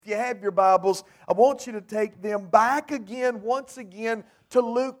you have your Bibles, I want you to take them back again, once again, to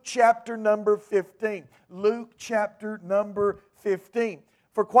Luke chapter number 15. Luke chapter number 15.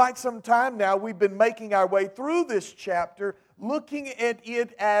 For quite some time now, we've been making our way through this chapter, looking at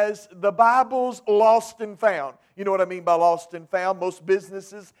it as the Bible's lost and found. You know what I mean by lost and found? Most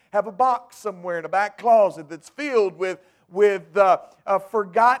businesses have a box somewhere in a back closet that's filled with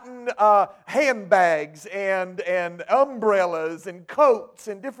forgotten handbags and umbrellas and coats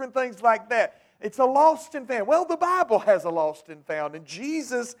and different things like that. It's a lost and found. Well, the Bible has a lost and found, and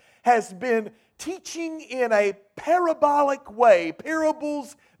Jesus has been teaching in a parabolic way,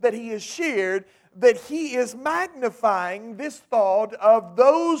 parables that He has shared, that He is magnifying this thought of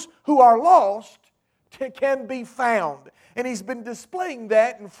those who are lost can be found. And He's been displaying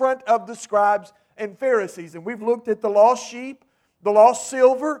that in front of the scribes and Pharisees. And we've looked at the lost sheep, the lost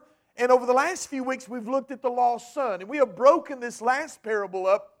silver, and over the last few weeks we've looked at the lost son. And we have broken this last parable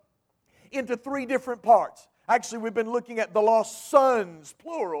up into three different parts. Actually, we've been looking at the lost sons,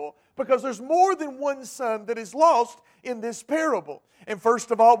 plural, because there's more than one son that is lost in this parable. And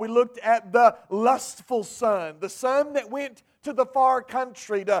first of all, we looked at the lustful son, the son that went to the far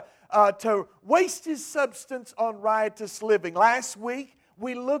country to waste his substance on riotous living. Last week,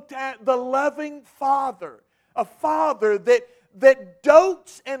 we looked at the loving father, a father that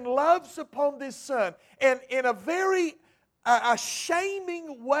dotes and loves upon this son. And in a very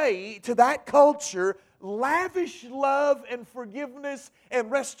shaming way to that culture, lavish love and forgiveness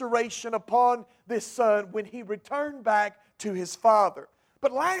and restoration upon this son when he returned back to his father.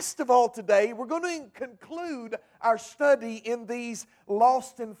 But last of all today, we're going to conclude our study in this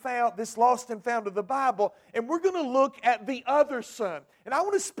lost and found of the Bible, and we're going to look at the other son. And I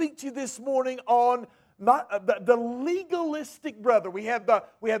want to speak to you this morning on the legalistic brother. We had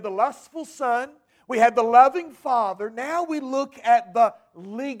the lustful son, we had the loving father. Now we look at the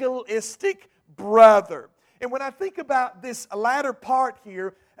legalistic brother. And when I think about this latter part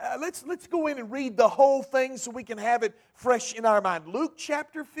here, let's go in and read the whole thing so we can have it fresh in our mind. Luke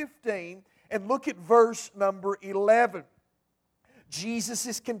chapter 15, and look at verse number 11. Jesus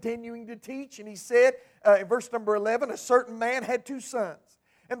is continuing to teach, and He said in verse number 11, a certain man had two sons.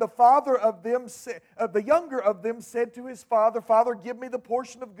 And the younger of them said to his father, Father, give me the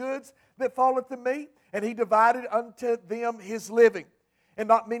portion of goods that falleth to me. And he divided unto them his living. And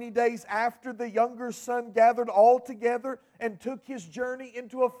not many days after, the younger son gathered all together and took his journey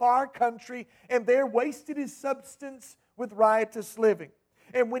into a far country, and there wasted his substance with riotous living.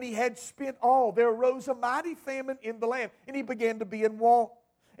 And when he had spent all, there arose a mighty famine in the land, and he began to be in want.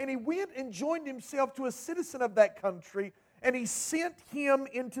 And he went and joined himself to a citizen of that country, and he sent him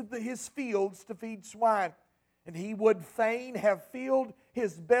into his fields to feed swine. And he would fain have filled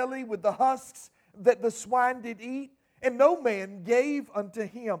his belly with the husks that the swine did eat, and no man gave unto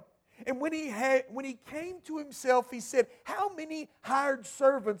him. And when he came to himself, he said, How many hired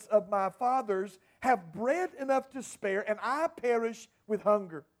servants of my father's have bread enough to spare, and I perish with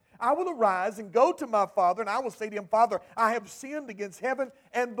hunger? I will arise and go to my father, and I will say to him, Father, I have sinned against heaven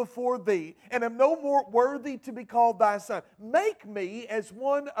and before thee, and am no more worthy to be called thy son. Make me as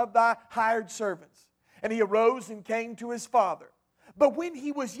one of thy hired servants. And he arose and came to his father. But when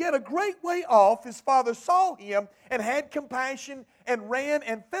he was yet a great way off, his father saw him and had compassion, and ran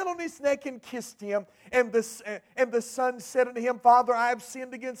and fell on his neck and kissed him. And the son said unto him, Father, I have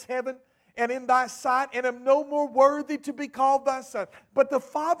sinned against heaven and in thy sight, and am no more worthy to be called thy son. But the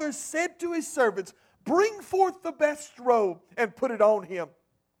father said to his servants, Bring forth the best robe and put it on him,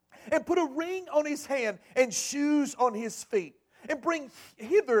 and put a ring on his hand and shoes on his feet. And bring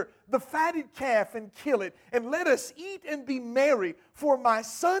hither the fatted calf and kill it, and let us eat and be merry. For my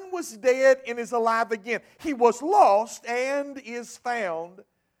son was dead and is alive again. He was lost and is found.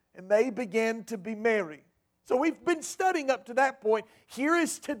 And they began to be merry. So we've been studying up to that point. Here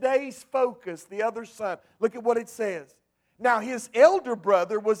is today's focus, the other son. Look at what it says. Now his elder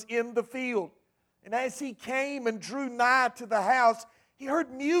brother was in the field. And as he came and drew nigh to the house, he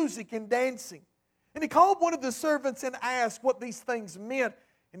heard music and dancing. And he called one of the servants and asked what these things meant.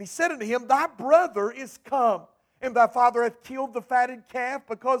 And he said unto him, Thy brother is come, and thy father hath killed the fatted calf,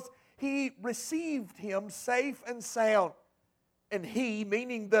 because he received him safe and sound. And he,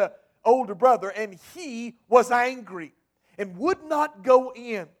 meaning the older brother, and he was angry, and would not go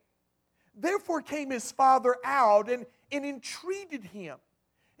in. Therefore came his father out and entreated him.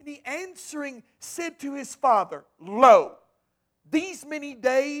 And he answering said to his father, Lo, these many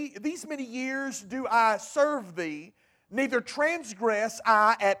years do I serve thee, neither transgress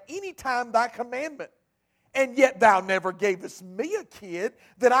I at any time thy commandment. And yet thou never gavest me a kid,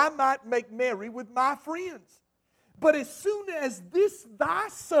 that I might make merry with my friends. But as soon as this thy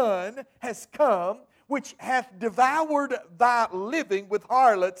son has come, which hath devoured thy living with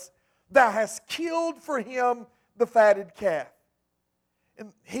harlots, thou hast killed for him the fatted calf.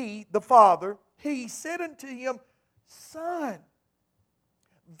 And he, the father, he said unto him, Son,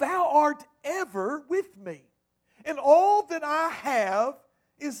 thou art ever with me, and all that I have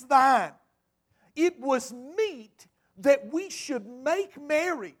is thine. It was meet that we should make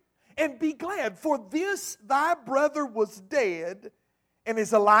merry and be glad, for this thy brother was dead and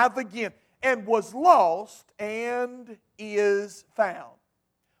is alive again, and was lost and is found.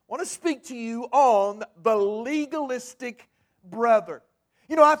 I want to speak to you on the legalistic brother.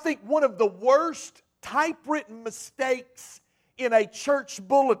 You know, I think one of the worst typewritten mistakes in a church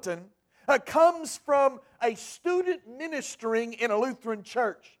bulletin comes from a student ministering in a Lutheran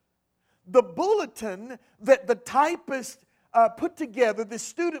church. The bulletin that the typist put together, the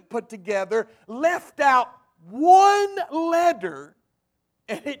student put together, left out one letter,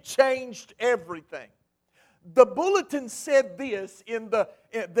 and it changed everything. The bulletin said this in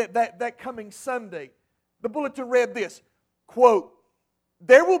that coming Sunday. The bulletin read this, quote,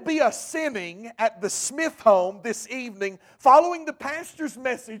 there will be a sinning at the Smith home this evening following the pastor's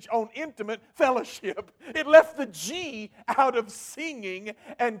message on intimate fellowship. It left the G out of singing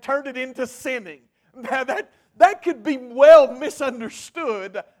and turned it into sinning. Now that could be well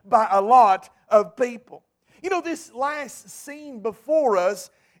misunderstood by a lot of people. You know, this last scene before us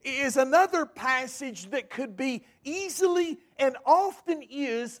is another passage that could be easily and often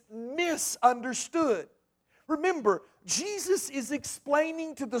is misunderstood. Remember, Jesus is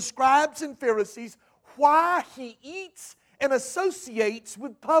explaining to the scribes and Pharisees why He eats and associates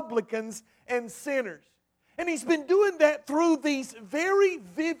with publicans and sinners. And He's been doing that through these very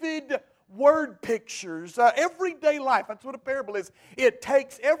vivid word pictures, everyday life. That's what a parable is. It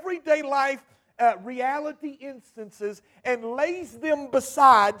takes everyday life reality instances and lays them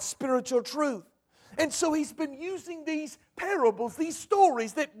beside spiritual truth. And so He's been using these parables, these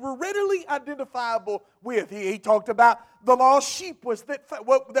stories that were readily identifiable with. He talked about the lost sheep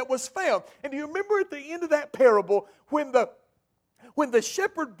that was found. And do you remember at the end of that parable when the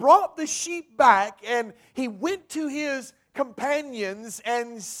shepherd brought the sheep back and he went to his companions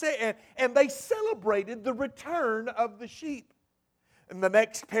and they celebrated the return of the sheep? In the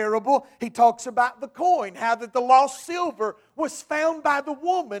next parable, he talks about the coin, how that the lost silver was found by the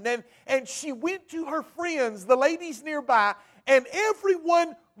woman, and she went to her friends, the ladies nearby, and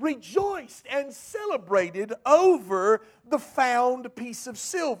everyone rejoiced and celebrated over the found piece of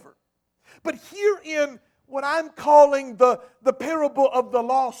silver. But here in what I'm calling the parable of the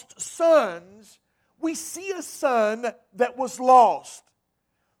lost sons, we see a son that was lost.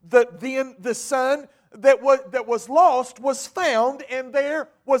 Then the son that was lost was found, and there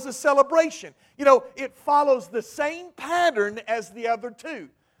was a celebration. You know, it follows the same pattern as the other two.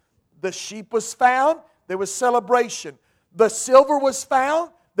 The sheep was found, there was celebration. The silver was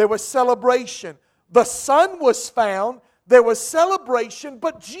found, there was celebration. The son was found, there was celebration.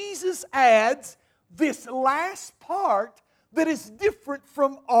 But Jesus adds this last part that is different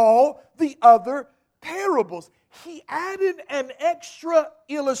from all the other parables. He added an extra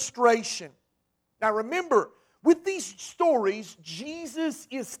illustration. Now remember, with these stories, Jesus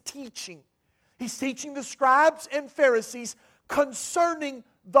is teaching. He's teaching the scribes and Pharisees concerning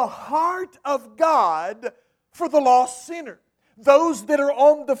the heart of God for the lost sinner. Those that are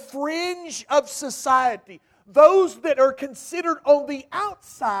on the fringe of society. Those that are considered on the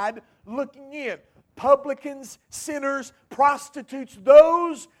outside looking in. Publicans, sinners, prostitutes,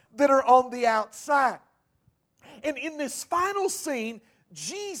 those that are on the outside. And in this final scene,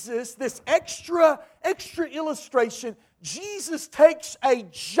 Jesus, this extra illustration, Jesus takes a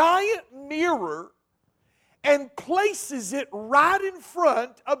giant mirror and places it right in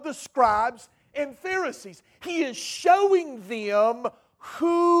front of the scribes and Pharisees. He is showing them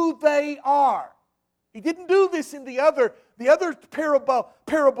who they are. He didn't do this in the other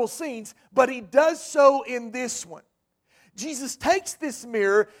parable scenes, but He does so in this one. Jesus takes this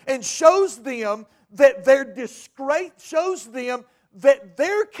mirror and shows them that their disgrace, shows them that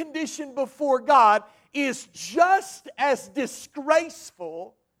their condition before God is just as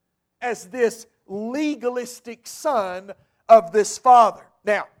disgraceful as this legalistic son of this father.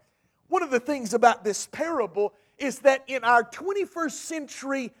 Now, one of the things about this parable is that in our 21st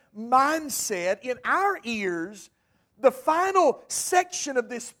century mindset, in our ears, the final section of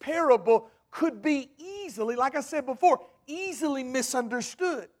this parable could be easily, like I said before, easily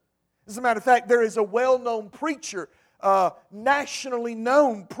misunderstood. As a matter of fact, there is a well-known preacher, nationally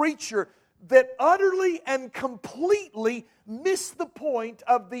known preacher, that utterly and completely missed the point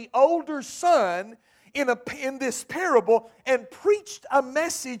of the older son in this parable and preached a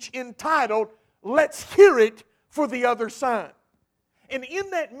message entitled, "Let's Hear It for the Other Son." And in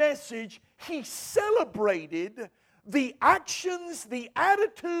that message, he celebrated the actions, the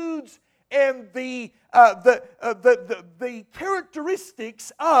attitudes, and the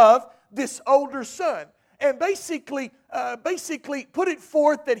characteristics of this older son. And basically put it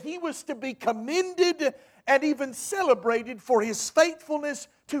forth that he was to be commended and even celebrated for his faithfulness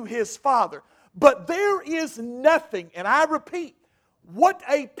to his father. But there is nothing, and I repeat, what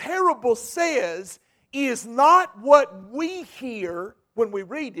a parable says is not what we hear when we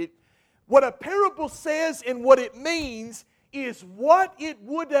read it. What a parable says and what it means is what it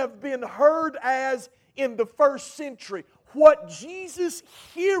would have been heard as in the first century. What Jesus'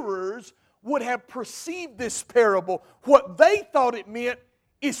 hearers would have perceived this parable, what they thought it meant,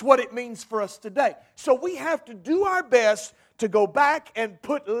 is what it means for us today. So we have to do our best to go back and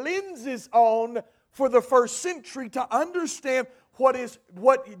put lenses on for the first century to understand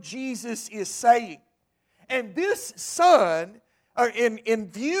what Jesus is saying. And this son, in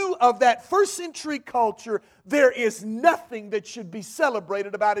view of that first century culture, there is nothing that should be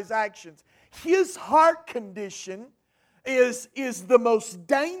celebrated about his actions. His heart condition is the most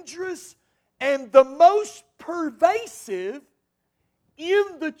dangerous and the most pervasive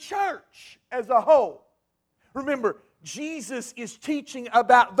in the church as a whole. Remember, Jesus is teaching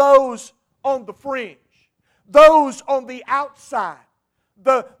about those on the fringe, those on the outside,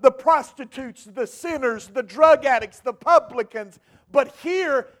 the prostitutes, the sinners, the drug addicts, the publicans. But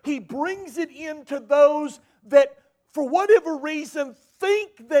here he brings it into those that, for whatever reason,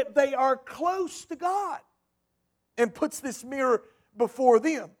 think that they are close to God, and puts this mirror before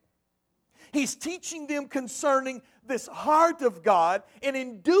them. He's teaching them concerning this heart of God, and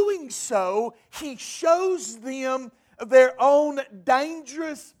in doing so, he shows them their own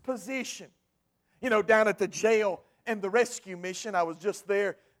dangerous position. You know, down at the jail and the rescue mission, I was just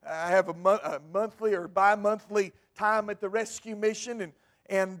there. I have a monthly or bi-monthly time at the rescue mission,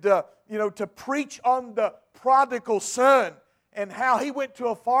 and to preach on the prodigal son and how he went to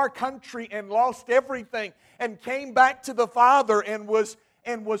a far country and lost everything and came back to the Father and was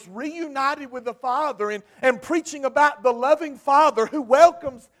reunited with the Father, and preaching about the loving Father who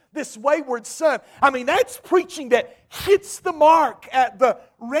welcomes this wayward son. I mean, that's preaching that hits the mark at the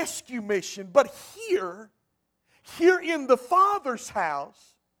rescue mission. But here in the Father's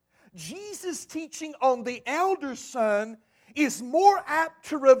house, Jesus' teaching on the elder son is more apt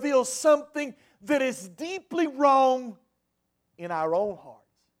to reveal something that is deeply wrong in our own hearts.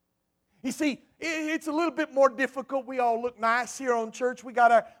 You see, it's a little bit more difficult. We all look nice here on church. We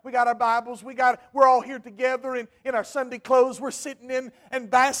got our Bibles. We're all here together in our Sunday clothes. We're sitting in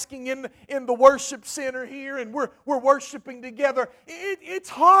and basking in the worship center here, and we're worshiping together. It's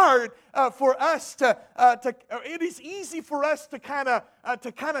hard for us to. It is easy for us to kind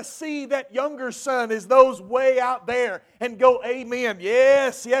of see that younger son as those way out there and go, "Amen.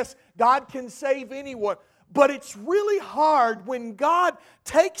 Yes, God can save anyone." But it's really hard when God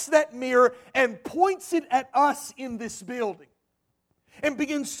takes that mirror and points it at us in this building and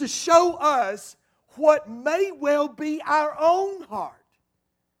begins to show us what may well be our own heart.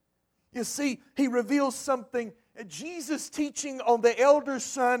 You see, he reveals something. Jesus' teaching on the elder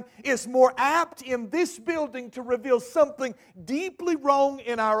son is more apt in this building to reveal something deeply wrong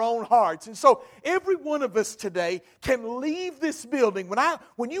in our own hearts. And so every one of us today can leave this building.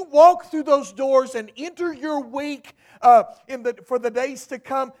 When you walk through those doors and enter your week for the days to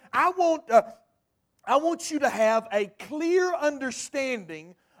come, I want you to have a clear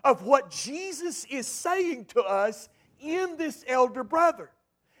understanding of what Jesus is saying to us in this elder brother.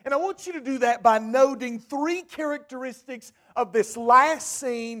 And I want you to do that by noting three characteristics of this last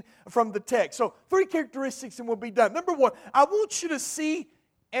scene from the text. So, three characteristics and we'll be done. Number one, I want you to see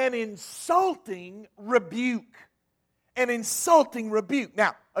an insulting rebuke. An insulting rebuke.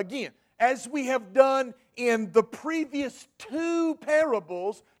 Now, again, as we have done in the previous two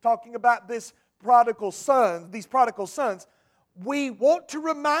parables, talking about these prodigal sons, we want to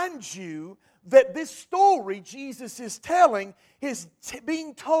remind you that this story Jesus is telling is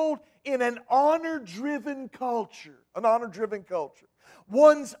being told in an honor-driven culture. An honor-driven culture.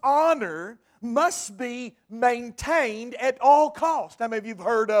 One's honor must be maintained at all costs. How many of you have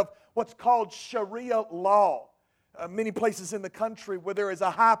heard of what's called Sharia law? Many places in the country where there is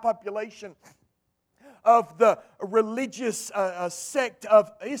a high population of the religious sect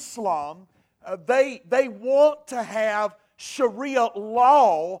of Islam, they want to have Sharia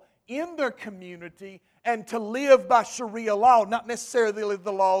law in their community and to live by Sharia law, not necessarily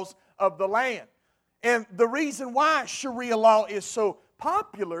the laws of the land. And the reason why Sharia law is so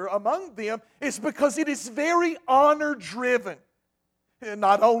popular among them is because it is very honor-driven.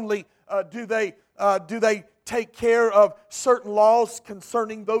 Not only do they take care of certain laws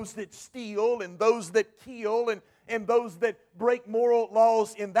concerning those that steal and those that kill and those that break moral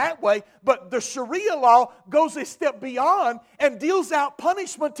laws in that way, but the Sharia law goes a step beyond and deals out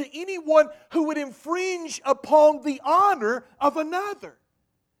punishment to anyone who would infringe upon the honor of another.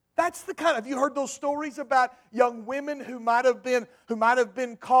 That's the kind of, have you heard those stories about young women who might have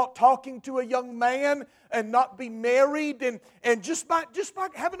been caught talking to a young man and not be married, and just by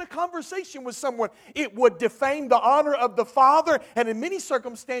having a conversation with someone, it would defame the honor of the father, and in many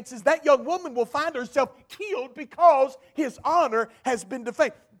circumstances that young woman will find herself killed because his honor has been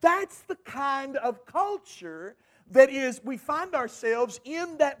defamed. That's the kind of culture that is, we find ourselves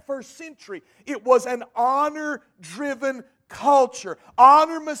in that first century. It was an honor-driven culture.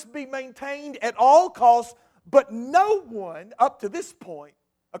 Honor must be maintained at all costs, but no one, up to this point,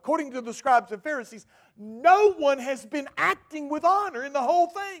 according to the scribes and Pharisees, no one has been acting with honor in the whole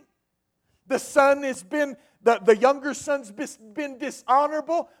thing. The younger son's been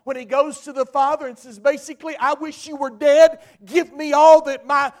dishonorable when he goes to the father and says, basically, I wish you were dead. Give me all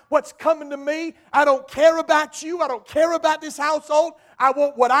what's coming to me. I don't care about you. I don't care about this household. I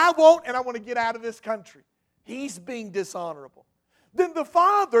want what I want, and I want to get out of this country. He's being dishonorable. Then the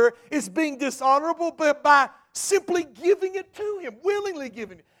father is being dishonorable by simply giving it to him, willingly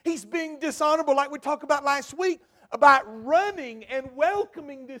giving it. He's being dishonorable, like we talked about last week, about running and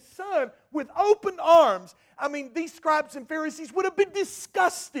welcoming this son with open arms. I mean, these scribes and Pharisees would have been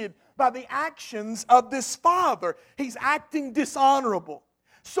disgusted by the actions of this father. He's acting dishonorable.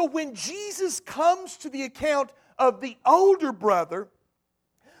 So when Jesus comes to the account of the older brother,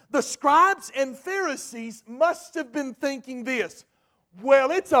 the scribes and Pharisees must have been thinking this: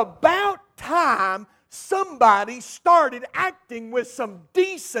 well, it's about time somebody started acting with some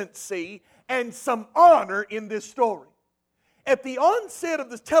decency and some honor in this story. At the onset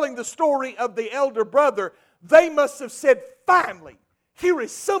of telling the story of the elder brother, they must have said, finally, here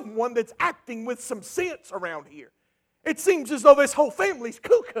is someone that's acting with some sense around here. It seems as though this whole family's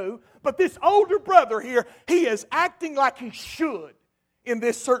cuckoo, but this older brother here, he is acting like he should in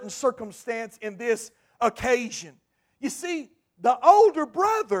this certain circumstance, in this occasion. You see, the older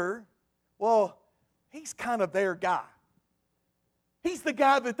brother, well, he's kind of their guy. He's the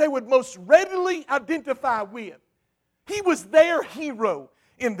guy that they would most readily identify with. He was their hero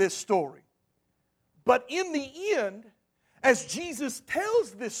in this story. But in the end, as Jesus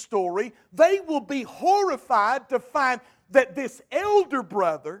tells this story, they will be horrified to find that this elder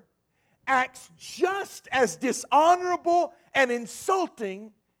brother acts just as dishonorable and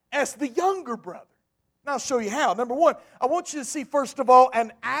insulting as the younger brother. Now I'll show you how. Number one, I want you to see, first of all,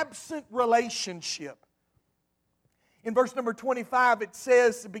 an absent relationship. In verse number 25,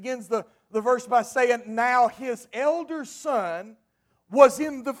 it begins the verse by saying, now his elder son was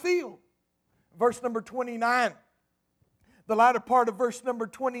in the field. Verse number 29, the latter part of verse number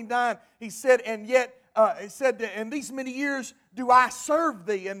 29, he said, in these many years do I serve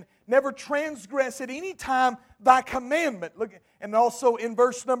thee, and never transgress at any time thy commandment. Look, and also in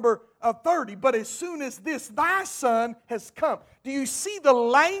verse number 30, but as soon as this thy son has come. Do you see the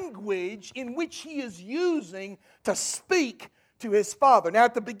language in which he is using to speak to his father? Now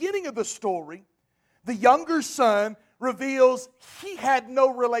at the beginning of the story, the younger son reveals he had no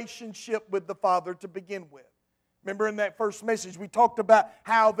relationship with the father to begin with. Remember in that first message we talked about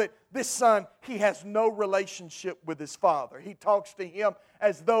how that this son, he has no relationship with his father. He talks to him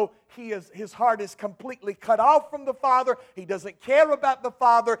as though his heart is completely cut off from the father. He doesn't care about the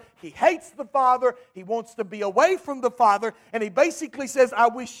father. He hates the father. He wants to be away from the father. And he basically says, I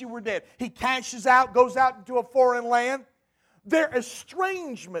wish you were dead. He cashes out, goes out into a foreign land. The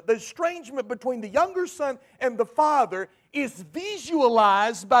estrangement between the younger son and the father is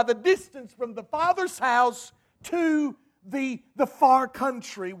visualized by the distance from the father's house to the far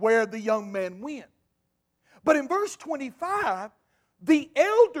country where the young man went. But in verse 25, the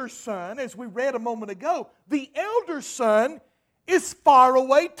elder son, as we read a moment ago, the elder son is far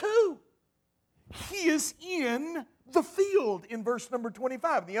away too. He is in the field in verse number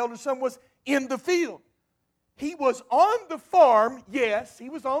 25. The elder son was in the field. He was on the farm, yes,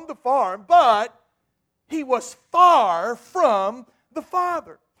 he was on the farm, but he was far from the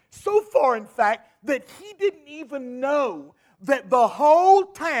father. So far, in fact, that he didn't even know that the whole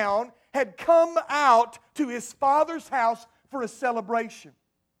town had come out to his father's house for a celebration.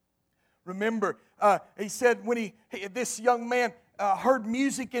 Remember, he said when this young man heard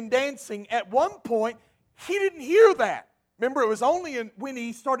music and dancing, at one point, he didn't hear that. Remember, it was only when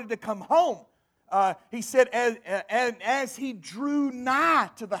he started to come home He said, as he drew nigh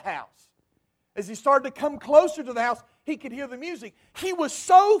to the house, as he started to come closer to the house, he could hear the music. He was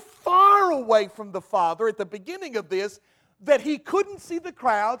so far away from the Father at the beginning of this that he couldn't see the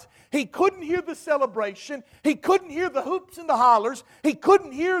crowds. He couldn't hear the celebration. He couldn't hear the hoops and the hollers. He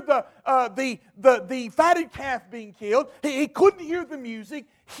couldn't hear the fatted calf being killed. He couldn't hear the music.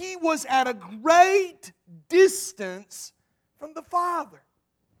 He was at a great distance from the Father.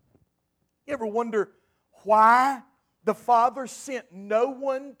 You ever wonder why the Father sent no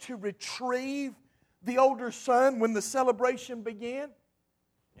one to retrieve the older son when the celebration began?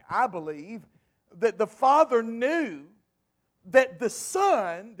 I believe that the Father knew that the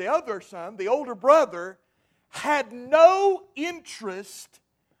son, the other son, the older brother, had no interest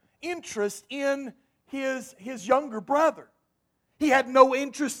in his younger brother. He had no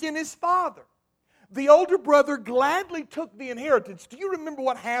interest in his father. The older brother gladly took the inheritance. Do you remember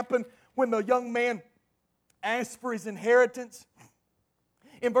what happened when the young man asked for his inheritance?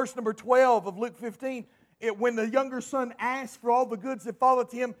 In verse number 12 of Luke 15, when the younger son asked for all the goods that followed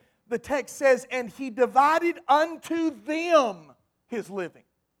to him, the text says, and he divided unto them his living.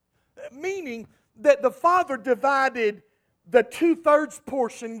 Meaning that the father divided the 2/3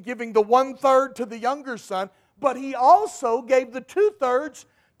 portion, giving the 1/3 to the younger son, but he also gave the 2/3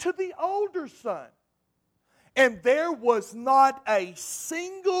 to the older son. And there was not a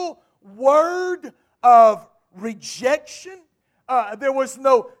single word of rejection. There was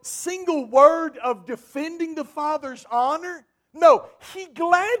no single word of defending the father's honor. No, he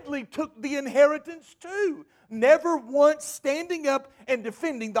gladly took the inheritance too. Never once standing up and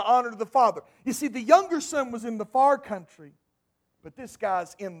defending the honor of the father. You see, the younger son was in the far country, but this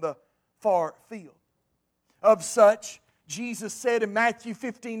guy's in the far field. Of such, Jesus said in Matthew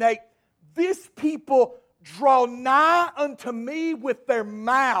 15:8, this people draw nigh unto me with their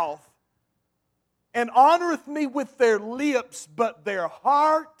mouth, and honoreth me with their lips, but their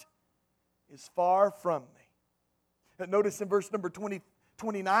heart is far from me. But notice in verse number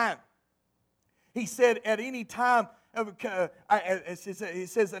 29, he said, at any time, it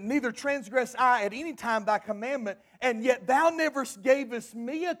says, neither transgress I at any time thy commandment, and yet thou never gavest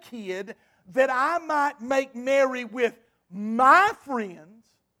me a kid that I might make merry with my friends.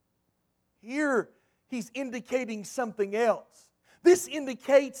 Here, he's indicating something else. This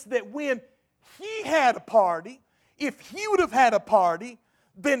indicates that when he had a party, if he would have had a party,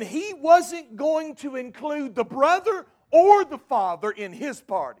 then he wasn't going to include the brother or the father in his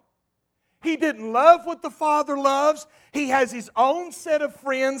party. He didn't love what the father loves. He has his own set of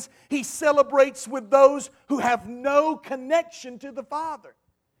friends. He celebrates with those who have no connection to the father.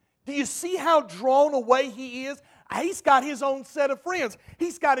 Do you see how drawn away he is? He's got his own set of friends.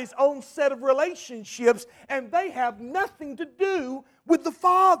 He's got his own set of relationships, and they have nothing to do with the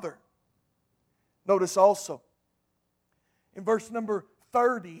father. Notice also, in verse number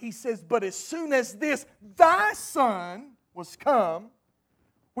 30, he says, but as soon as this thy son was come,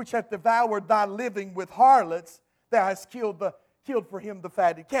 which hath devoured thy living with harlots, thou hast killed for him the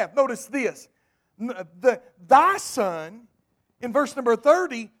fatted calf. Notice this, thy son, in verse number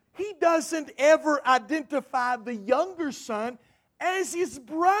 30, he doesn't ever identify the younger son as his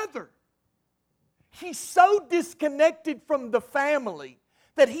brother. He's so disconnected from the family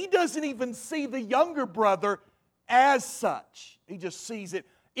that he doesn't even see the younger brother as such. He just sees it.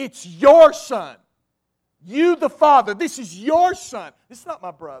 It's your son. You, the father, this is your son. It's not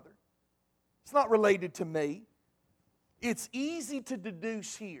my brother. It's not related to me. It's easy to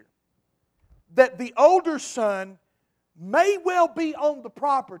deduce here that the older son may well be on the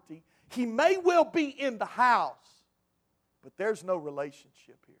property. He may well be in the house, but there's no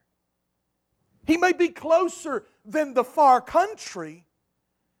relationship here. He may be closer than the far country,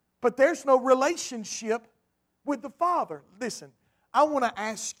 but there's no relationship with the father. Listen, I want to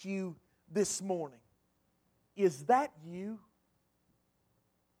ask you this morning, is that you?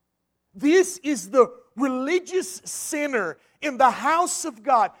 This is the religious sinner in the house of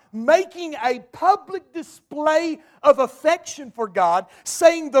God, making a public display of affection for God,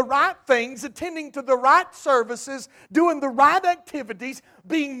 saying the right things, attending to the right services, doing the right activities,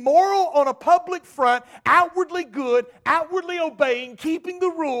 being moral on a public front, outwardly good, outwardly obeying, keeping the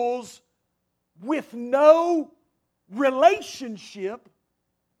rules, with no relationship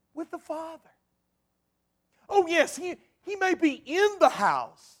with the Father. Oh yes, he may be in the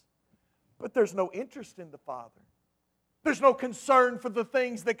house, but there's no interest in the Father. There's no concern for the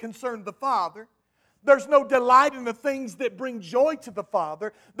things that concern the Father. There's no delight in the things that bring joy to the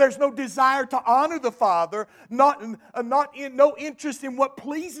Father. There's no desire to honor the Father. No interest in what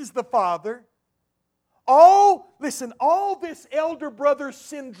pleases the Father. All this elder brother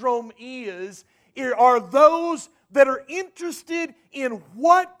syndrome is are those that are interested in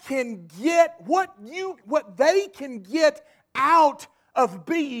what they can get out of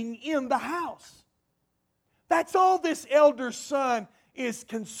being in the house. That's all this elder son is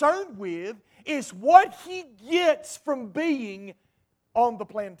concerned with, is what he gets from being on the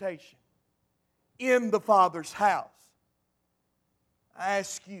plantation, in the Father's house. I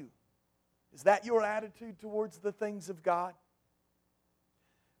ask you, is that your attitude towards the things of God?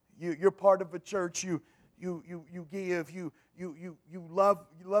 You're part of a church. You give. You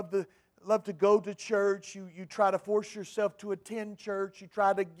love to go to church. You try to force yourself to attend church. You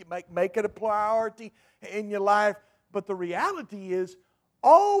try to make it a priority in your life. But the reality is,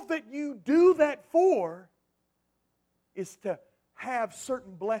 all that you do that for is to have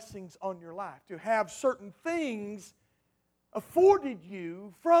certain blessings on your life, to have certain things afforded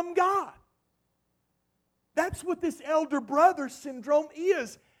you from God. That's what this elder brother syndrome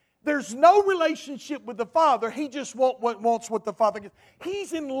is. There's no relationship with the Father. He just wants what the Father gets.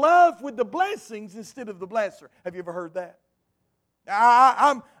 He's in love with the blessings instead of the blesser. Have you ever heard that?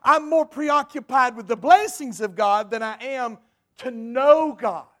 I'm more preoccupied with the blessings of God than I am to know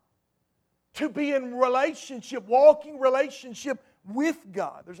God, to be in relationship, walking relationship with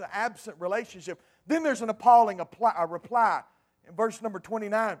God. There's an absent relationship. Then there's an appalling reply in verse number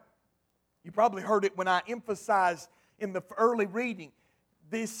 29. You probably heard it when I emphasized in the early reading.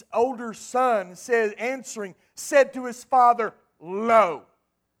 This older son said to his father, "Lo,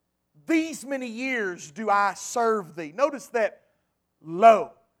 these many years do I serve thee." Notice that,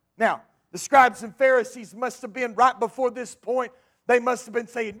 lo. Now, the scribes and Pharisees must have been, right before this point, they must have been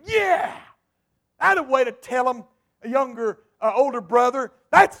saying, "Yeah, that's a way to tell him, a older brother.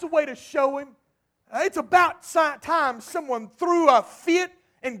 That's the way to show him. It's about time someone threw a fit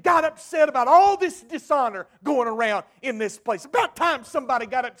and got upset about all this dishonor going around in this place. About time somebody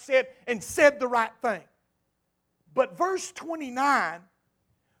got upset and said the right thing." But verse 29,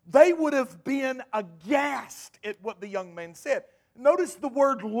 they would have been aghast at what the young man said. Notice the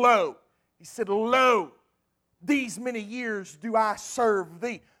word lo. He said, "Lo, these many years do I serve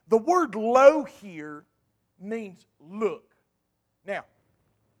thee." The word lo here means look. Now,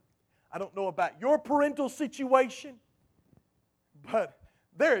 I don't know about your parental situation, but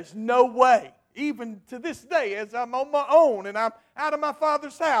there is no way, even to this day, as I'm on my own and I'm out of my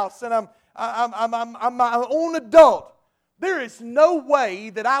father's house and I'm my own adult, there is no way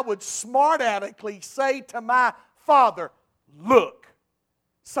that I would smart-aleckly say to my father, "Look,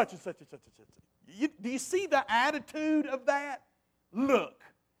 such and such and such and such." Do you see the attitude of that? Look.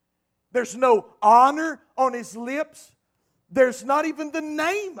 There's no honor on his lips. There's not even the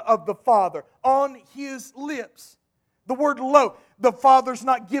name of the Father on his lips. The word lo, the Father's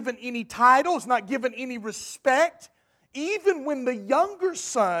not given any titles, not given any respect. Even when the younger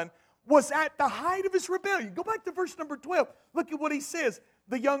son was at the height of his rebellion. Go back to verse number 12. Look at what he says.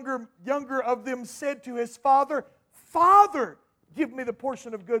 The younger of them said to his father, "Father, give me the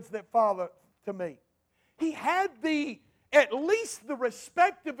portion of goods that fall to me." He had at least the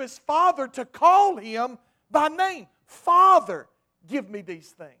respect of his father to call him by name. "Father, give me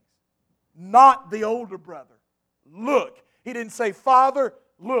these things." Not the older brother. "Look." He didn't say, "Father,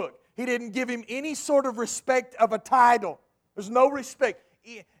 look." He didn't give him any sort of respect of a title. There's no respect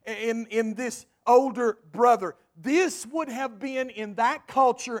in this older brother. This would have been, in that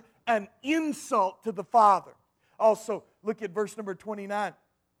culture, an insult to the father. Also, look at verse number 29.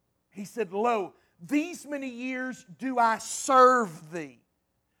 He said, "Lo, these many years do I serve thee."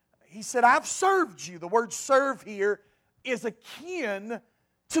 He said, "I've served you." The word serve here is akin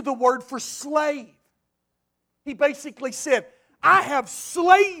to the word for slave. He basically said, "I have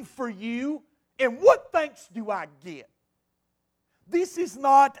slaved for you, and what thanks do I get?" This is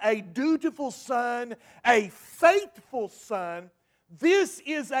not a dutiful son, a faithful son. This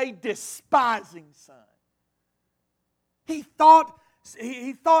is a despising son. His thought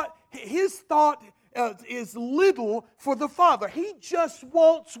is little for the Father. He just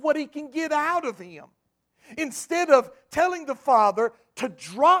wants what he can get out of him. Instead of telling the Father to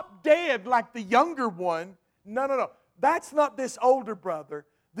drop dead like the younger one, no. That's not this older brother.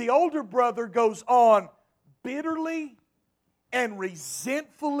 The older brother goes on bitterly and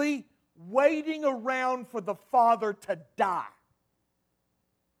resentfully waiting around for the father to die.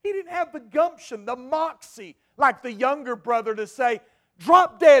 He didn't have the gumption, the moxie, like the younger brother to say,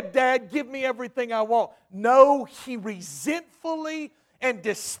 "Drop dead, Dad, give me everything I want." No, he resentfully and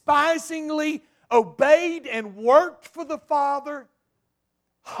despisingly obeyed and worked for the father,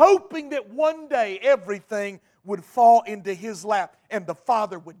 hoping that one day everything would fall into his lap and the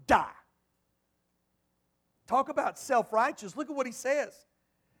father would die. Talk about self-righteous. Look at what he says.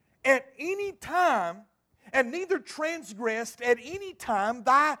 at any time, and neither transgressed at any time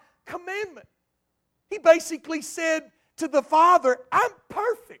thy commandment. He basically said to the Father, I'm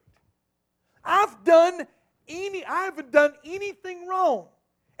perfect. I haven't done anything wrong.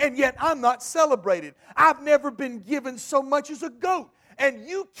 And yet I'm not celebrated. I've never been given so much as a goat. And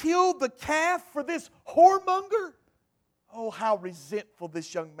you killed the calf for this whoremonger? Oh, how resentful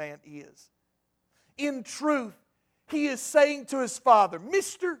this young man is. In truth, he is saying to his father,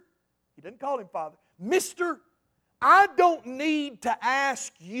 Mister, he didn't call him father, Mister, I don't need to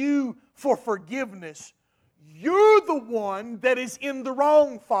ask you for forgiveness. You're the one that is in the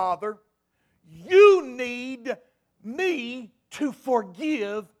wrong, Father. You need me to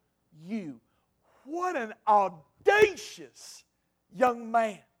forgive you. What an audacious young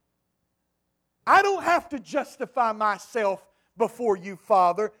man. I don't have to justify myself before you,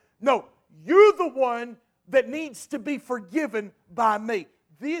 Father. No, you're the one that needs to be forgiven by me.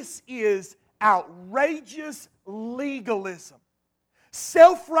 This is outrageous legalism.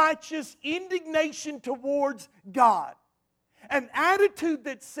 Self-righteous indignation towards God. An attitude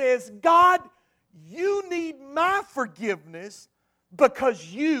that says, God, you need my forgiveness because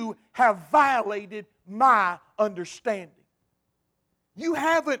you have violated my understanding. You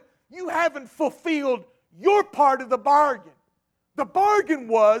haven't fulfilled your part of the bargain. The bargain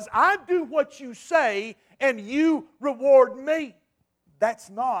was, I do what you say and you reward me. That's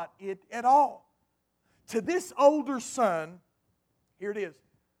not it at all. To this older son, here it is,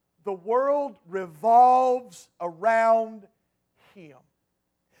 the world revolves around him.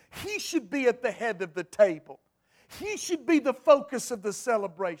 He should be at the head of the table. He should be the focus of the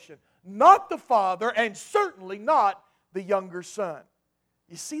celebration, not the father, and certainly not the younger son.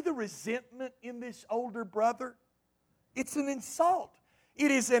 You see the resentment in this older brother? It's an insult. It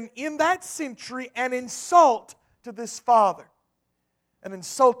is, in that century, an insult to this father. An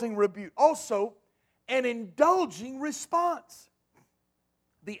insulting rebuke. Also, an indulging response.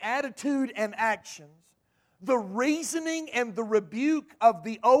 The attitude and actions, the reasoning and the rebuke of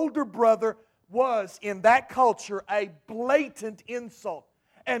the older brother was, in that culture, a blatant insult,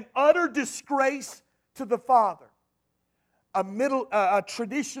 an utter disgrace to the father. A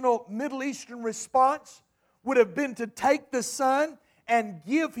traditional Middle Eastern response would have been to take the son and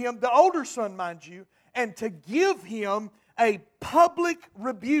give him, the older son, mind you, and to give him a public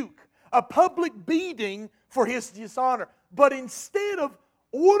rebuke, a public beating for his dishonor. But instead of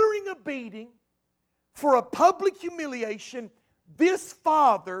ordering a beating for a public humiliation, this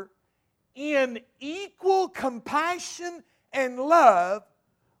father, in equal compassion and love,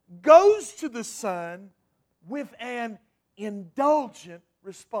 goes to the son with an indulgent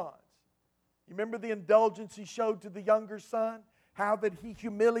response. You remember the indulgence he showed to the younger son? How that he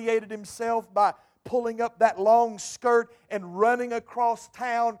humiliated himself by pulling up that long skirt and running across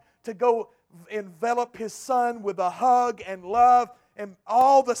town to go envelop his son with a hug and love, and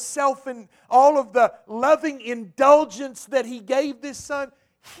all of the loving indulgence that he gave this son.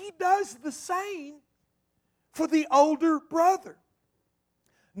 He does the same for the older brother.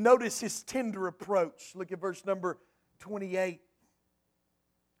 Notice his tender approach. Look at verse number 28.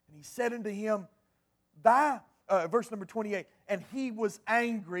 And he said unto him, verse number 28, and he was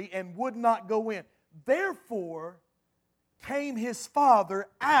angry and would not go in. Therefore came his father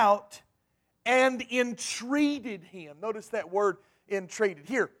out and entreated him. Notice that word, entreated.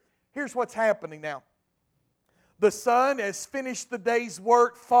 Here's what's happening now. The son has finished the day's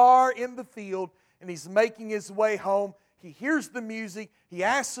work far in the field, and he's making his way home. He hears the music. He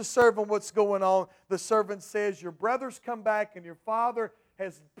asks the servant what's going on. The servant says, your brother's come back, and your father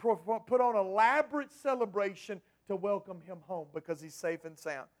has put on an elaborate celebration to welcome him home because he's safe and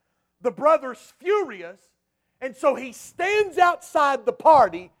sound. The brother's furious, and so he stands outside the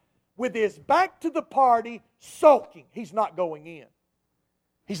party with his back to the party, sulking. He's not going in.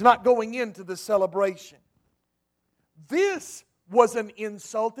 He's not going into the celebration. This was an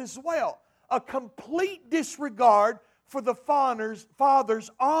insult as well. A complete disregard for the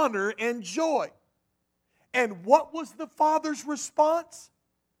father's honor and joy. And what was the father's response?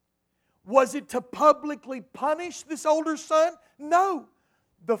 Was it to publicly punish this older son? No.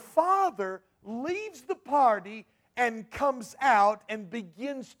 The father leaves the party and comes out and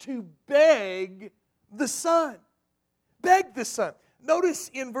begins to beg the son. Beg the son. Notice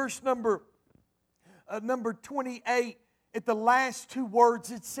in verse number 28, at the last two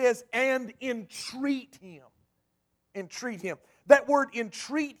words, it says, and entreat him. Entreat him. That word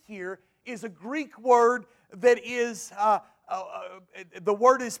entreat here is a Greek word that is, the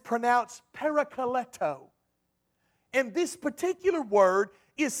word is pronounced parakaleto. And this particular word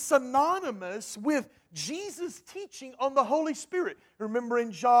is synonymous with Jesus' teaching on the Holy Spirit. Remember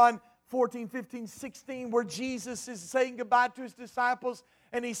in John 14, 15, 16, where Jesus is saying goodbye to His disciples,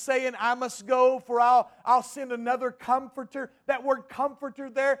 and He's saying, I must go, for I'll send another comforter. That word comforter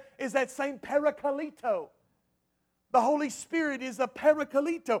there is that same parakalito. The Holy Spirit is a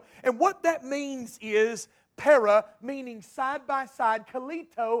parakalito. And what that means is para, meaning side by side,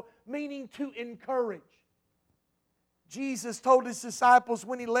 kalito, meaning to encourage. Jesus told His disciples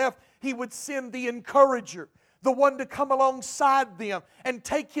when He left, He would send the encourager, the one to come alongside them and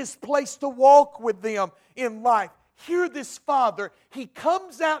take His place to walk with them in life. Here this Father, He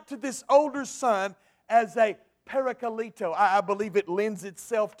comes out to this older son as a parakalito. I believe it lends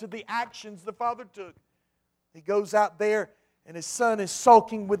itself to the actions the Father took. He goes out there and His son is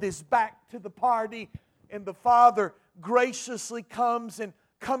sulking with his back to the party, and the Father graciously comes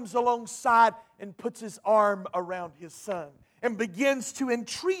alongside and puts His arm around His son and begins to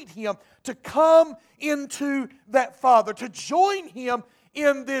entreat him to come into that Father, to join him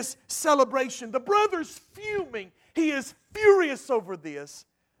in this celebration. The brother's fuming. He is furious over this.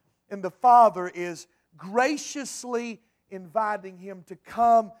 And the Father is graciously inviting him to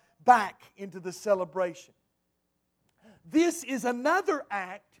come back into the celebration. This is another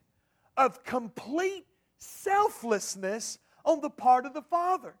act of complete selflessness on the part of the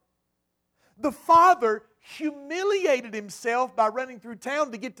Father. The Father humiliated Himself by running through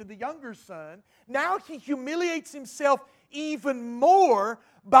town to get to the younger son. Now He humiliates Himself even more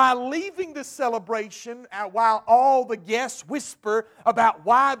by leaving the celebration while all the guests whisper about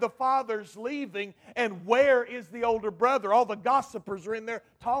why the Father's leaving and where is the older brother. All the gossipers are in there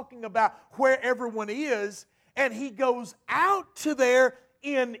talking about where everyone is. And He goes out to there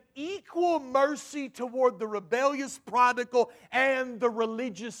in equal mercy toward the rebellious prodigal and the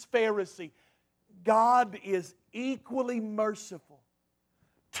religious Pharisee. God is equally merciful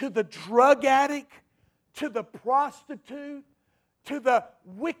to the drug addict, to the prostitute, to the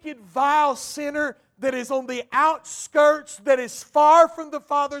wicked, vile sinner that is on the outskirts, that is far from the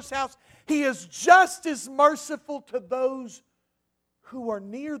Father's house. He is just as merciful to those who are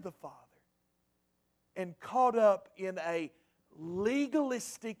near the Father and caught up in a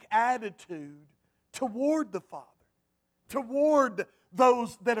legalistic attitude toward the Father, toward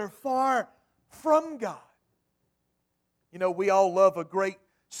those that are far from God. You know, we all love a great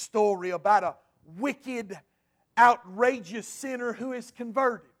story about a wicked, outrageous sinner who is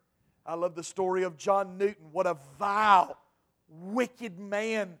converted. I love the story of John Newton. What a vile, wicked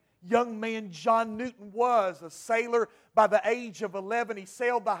man, young man John Newton was. A sailor by the age of 11. He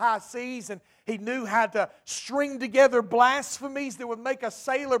sailed the high seas and he knew how to string together blasphemies that would make a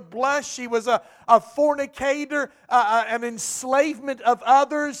sailor blush. He was a fornicator, an enslavement of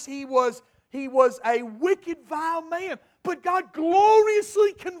others. He was a wicked, vile man. But God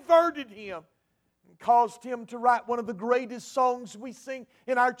gloriously converted him and caused him to write one of the greatest songs we sing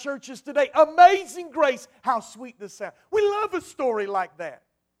in our churches today. Amazing Grace, how sweet the sound. We love a story like that.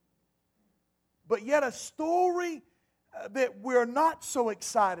 But yet a story that we're not so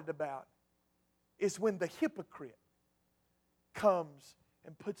excited about is when the hypocrite comes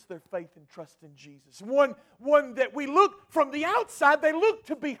and puts their faith and trust in Jesus. One that we look from the outside, they look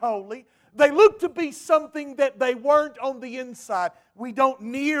to be holy. They look to be something that they weren't on the inside. We don't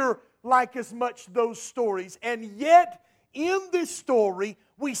near like as much those stories. And yet, in this story,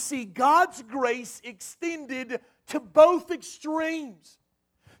 we see God's grace extended to both extremes.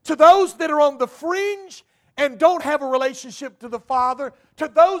 To those that are on the fringe and don't have a relationship to the Father. To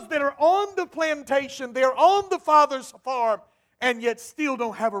those that are on the plantation, they're on the Father's farm, and yet still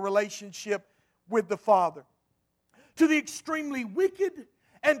don't have a relationship with the Father. To the extremely wicked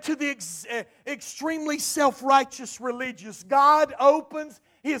and to the extremely self-righteous religious, God opens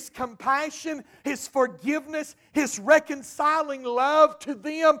His compassion, His forgiveness, His reconciling love to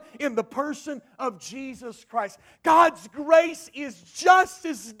them in the person of Jesus Christ. God's grace is just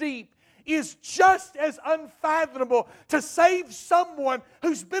as deep, is just as unfathomable to save someone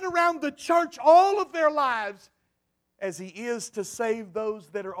who's been around the church all of their lives as He is to save those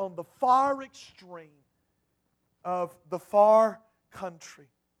that are on the far extreme of the far country.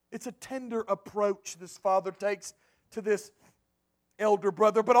 It's a tender approach this Father takes to this elder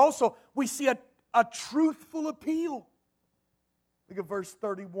brother, but also we see a truthful appeal. Look at verse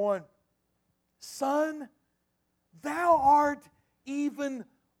 31. Son, thou art even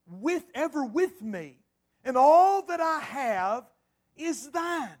ever with me, and all that I have is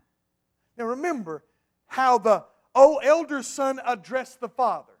thine. Now remember how the elder son addressed the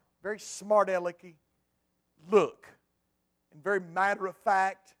father. Very smart alecky look, and very matter of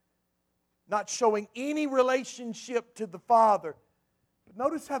fact, not showing any relationship to the Father. But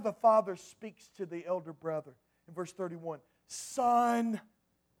notice how the father speaks to the elder brother in verse 31. Son.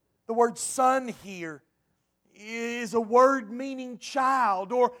 The word son here is a word meaning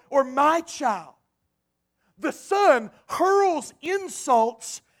child or my child. The son hurls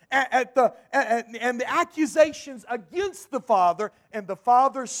insults and the accusations against the father, and the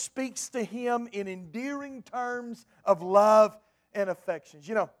father speaks to him in endearing terms of love and affections.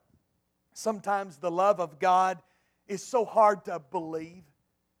 You know, sometimes the love of God is so hard to believe.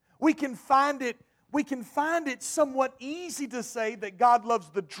 We can find it somewhat easy to say that God loves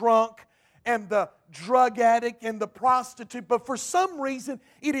the drunk and the drug addict and the prostitute, but for some reason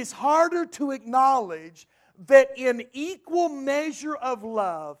it is harder to acknowledge that in equal measure of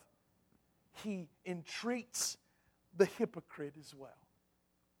love, He entreats the hypocrite as well.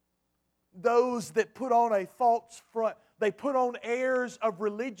 Those that put on a false front, they put on airs of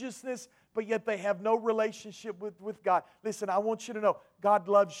religiousness, but yet they have no relationship with God. Listen, I want you to know, God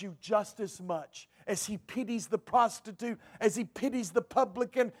loves you just as much as He pities the prostitute, as He pities the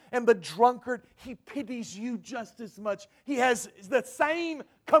publican and the drunkard. He pities you just as much. He has the same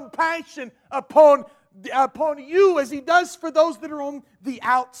compassion upon you as He does for those that are on the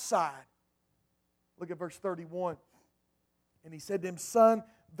outside. Look at verse 31. And He said to him, Son,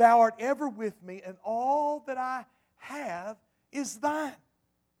 thou art ever with me, and all that I have is thine.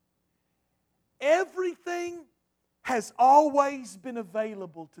 Everything has always been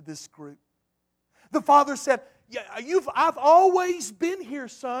available to this group. The father said, I've always been here,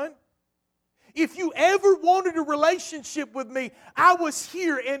 son. If you ever wanted a relationship with me, I was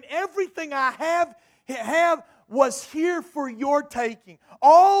here, and everything I have was here for your taking.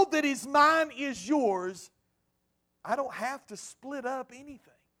 All that is mine is yours. I don't have to split up anything.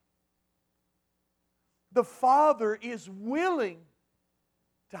 The Father is willing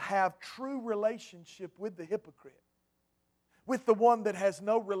to have true relationship with the hypocrite, with the one that has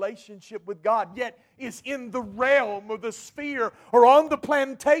no relationship with God, yet is in the realm or the sphere or on the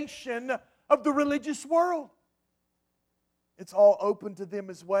plantation of the religious world. It's all open to them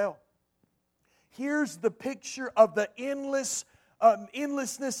as well. Here's the picture of the endlessness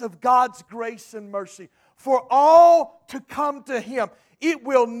of God's grace and mercy. For all to come to Him. It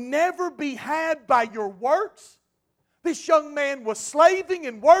will never be had by your works. This young man was slaving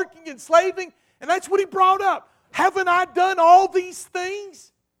and working and slaving, and that's what he brought up. Haven't I done all these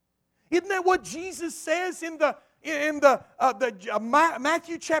things? Isn't that what Jesus says in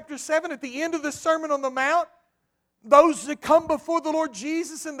Matthew chapter 7 at the end of the Sermon on the Mount? Those that come before the Lord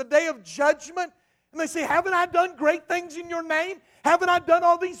Jesus in the day of judgment, and they say, haven't I done great things in your name? Haven't I done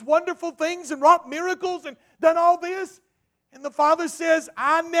all these wonderful things and wrought miracles and done all this? And the Father says,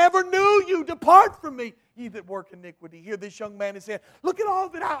 I never knew you. Depart from me, ye that work iniquity. Here this young man is saying, look at all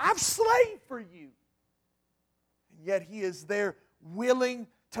that I've slaved for you. And yet He is there willing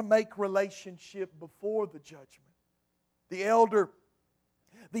to make relationship before the judgment. The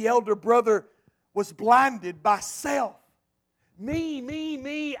elder brother was blinded by self.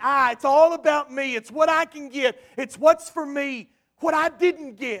 Me, I. It's all about me. It's what I can get. It's what's for me, what I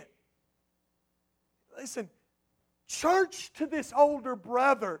didn't get. Listen, church to this older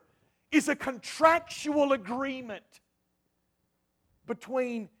brother is a contractual agreement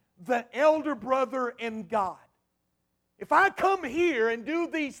between the elder brother and God. If I come here and do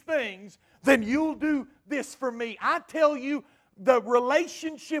these things, then you'll do this for me. I tell you, the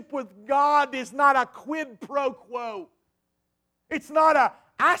relationship with God is not a quid pro quo. It's not a,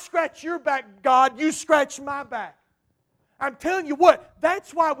 I scratch your back, God, you scratch my back. I'm telling you what,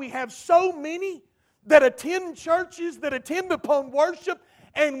 that's why we have so many that attend churches, that attend upon worship,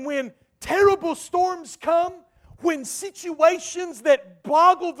 and when terrible storms come, when situations that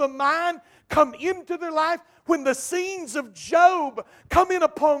boggle the mind come into their life, when the scenes of Job come in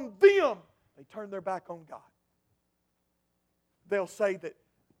upon them, they turn their back on God. They'll say that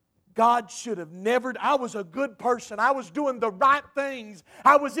God should have never, I was a good person, I was doing the right things,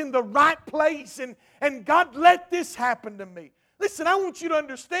 I was in the right place, and God let this happen to me. Listen, I want you to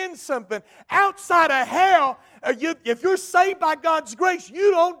understand something. Outside of hell, if you're saved by God's grace,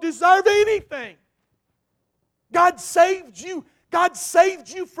 you don't deserve anything. God saved you. God saved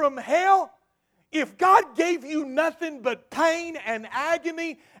you from hell. If God gave you nothing but pain and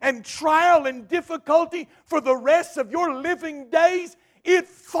agony and trial and difficulty for the rest of your living days, it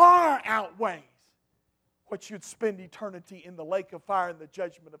far outweighs what you'd spend eternity in the lake of fire and the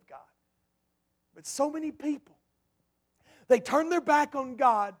judgment of God. But so many people, they turn their back on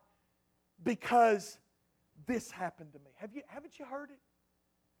God because this happened to me. Haven't you heard it?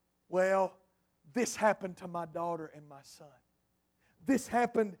 Well, this happened to my daughter and my son. This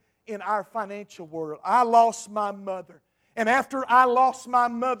happened in our financial world. I lost my mother. And after I lost my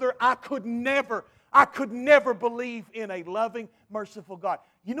mother, I could never believe in a loving, merciful God.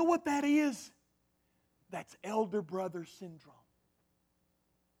 You know what that is? That's elder brother syndrome.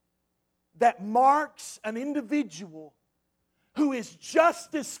 That marks an individual who is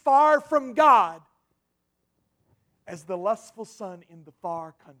just as far from God as the lustful son in the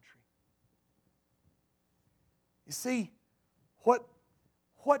far country. You see,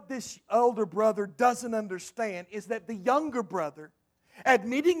 what this elder brother doesn't understand is that the younger brother,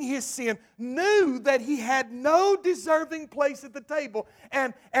 admitting his sin, knew that he had no deserving place at the table.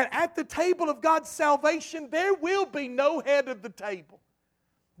 And at the table of God's salvation, there will be no head of the table.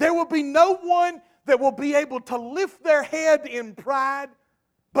 There will be no one that will be able to lift their head in pride,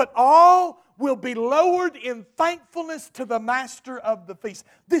 but all will be lowered in thankfulness to the master of the feast.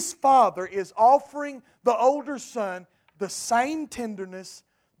 This father is offering the older son the same tenderness,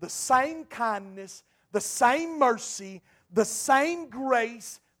 the same kindness, the same mercy, the same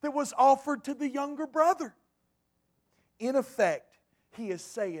grace that was offered to the younger brother. In effect, he is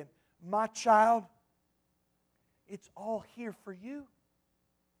saying, my child, it's all here for you.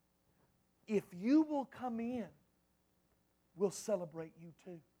 If you will come in, we'll celebrate you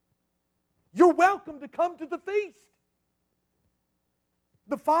too. You're welcome to come to the feast.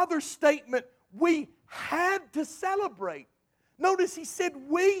 The father's statement, we had to celebrate. Notice he said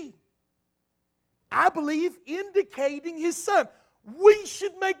we. I believe indicating his son. We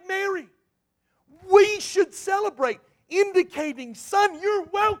should make merry. We should celebrate. Indicating, son, you're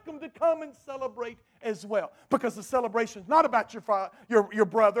welcome to come and celebrate as well. Because the celebration is not about your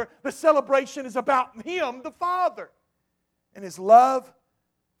brother. The celebration is about him, the father, and his love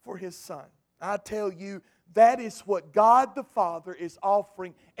for his son. I tell you, that is what God the Father is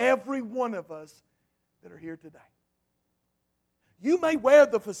offering every one of us that are here today. You may wear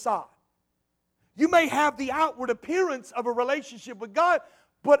the facade. You may have the outward appearance of a relationship with God,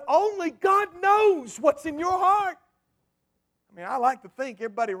 but only God knows what's in your heart. I mean, I like to think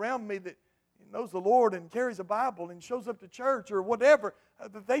everybody around me that knows the Lord and carries a Bible and shows up to church or whatever,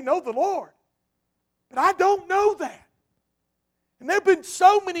 that they know the Lord. But I don't know that. And there have been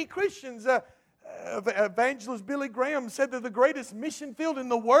so many Christians. Evangelist Billy Graham said that the greatest mission field in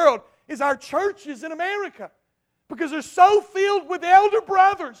the world is our churches in America, because they're so filled with elder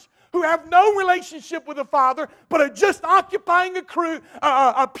brothers who have no relationship with the Father, but are just occupying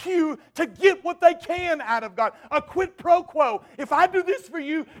a pew to get what they can out of God. A quid pro quo. If I do this for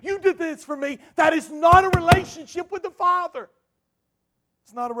you, you do this for me. That is not a relationship with the Father.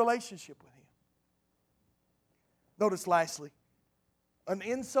 It's not a relationship with Him. Notice lastly, an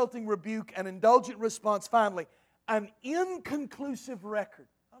insulting rebuke, an indulgent response. Finally, an inconclusive record.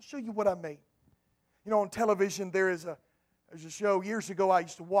 I'll show you what I mean. You know, on television there's a show years ago I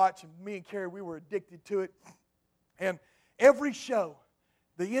used to watch, and me and Carrie, we were addicted to it. And every show,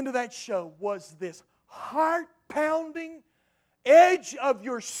 the end of that show was this heart-pounding,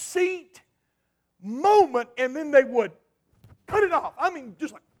 edge-of-your-seat moment, and then they would cut it off. I mean,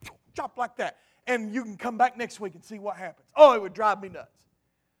 just like chop like that. And you can come back next week and see what happens. Oh, it would drive me nuts.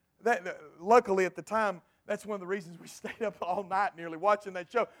 Luckily, at the time, that's one of the reasons we stayed up all night nearly watching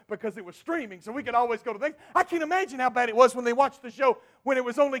that show, because it was streaming, so we could always go to things. I can't imagine how bad it was when they watched the show when it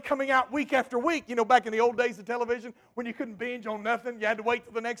was only coming out week after week. You know, back in the old days of television, when you couldn't binge on nothing, you had to wait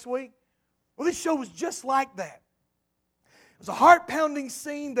till the next week. Well, this show was just like that. It was a heart-pounding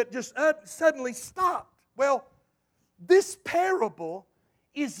scene that just suddenly stopped. Well, this parable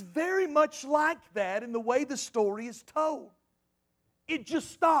is very much like that in the way the story is told. It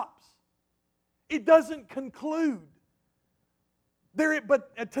just stops. It doesn't conclude.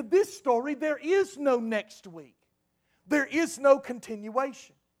 But to this story, there is no next week. There is no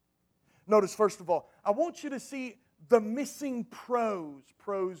continuation. Notice, first of all, I want you to see the missing prose.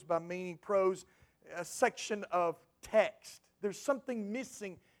 Prose by meaning prose, a section of text. There's something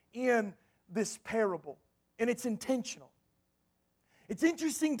missing in this parable, and it's intentional. It's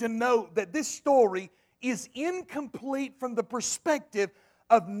interesting to note that this story is incomplete from the perspective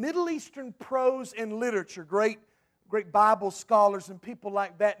of Middle Eastern prose and literature. Great Bible scholars and people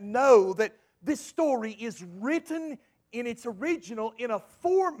like that know that this story is written in its original in a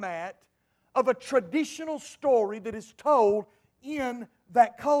format of a traditional story that is told in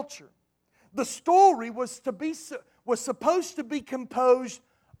that culture. The story was supposed to be composed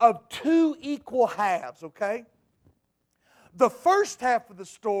of two equal halves, okay? The first half of the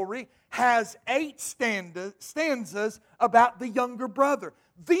story has 8 stanzas about the younger brother.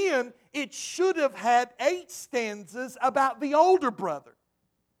 Then it should have had 8 stanzas about the older brother.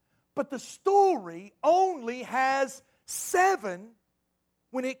 But the story only has 7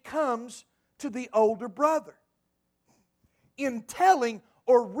 when it comes to the older brother. in telling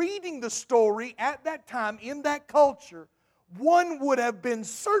or reading the story at that time in that culture, one would have been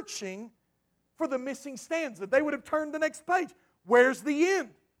searching for the missing stanza. They would have turned the next page. Where's the end?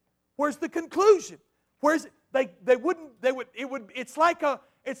 Where's the conclusion? Where's it? It's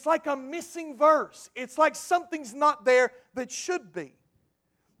like a missing verse. It's like something's not there that should be.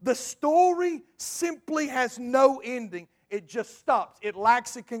 The story simply has no ending. It just stops. It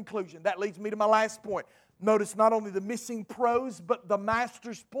lacks a conclusion. That leads me to my last point. Notice not only the missing prose, but the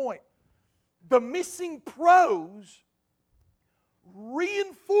master's point. The missing prose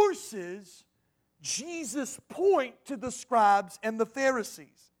reinforces Jesus' point to the scribes and the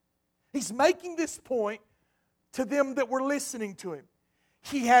Pharisees. He's making this point to them that were listening to him.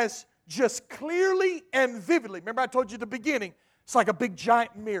 He has just clearly and vividly, remember I told you at the beginning, it's like a big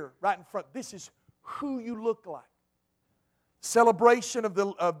giant mirror right in front. This is who you look like. Celebration of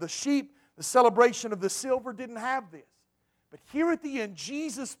the sheep, the celebration of the silver didn't have this. But here at the end,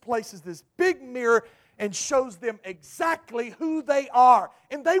 Jesus places this big mirror and shows them exactly who they are.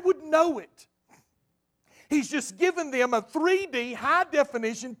 And they would know it. He's just given them a 3D,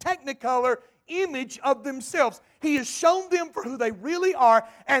 high-definition, Technicolor image of themselves. He has shown them for who they really are,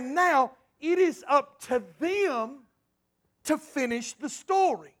 and now it is up to them to finish the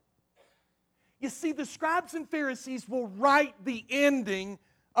story. You see, the scribes and Pharisees will write the ending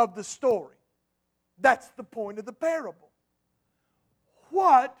of the story. That's the point of the parable.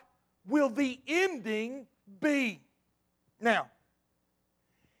 What will the ending be? Now,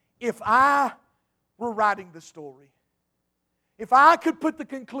 if I were writing the story, if I could put the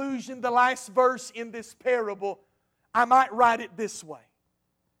conclusion, the last verse in this parable, I might write it this way.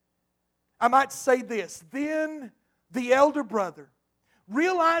 I might say this: then the elder brother,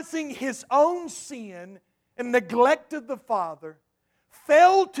 realizing his own sin and neglect of the father,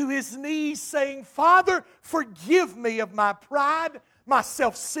 fell to his knees saying, "Father, forgive me of my pride, my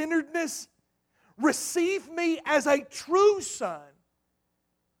self-centeredness. Receive me as a true son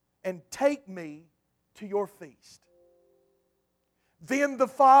and take me to your feast." Then the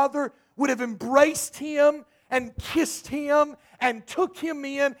father would have embraced him and kissed him and took him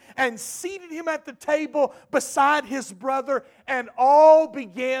in and seated him at the table beside his brother, and all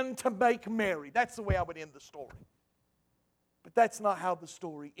began to make merry. That's the way I would end the story. But that's not how the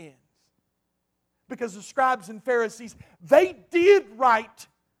story ends. Because the scribes and Pharisees, they did write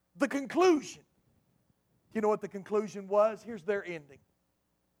the conclusion. You know what the conclusion was? Here's their ending.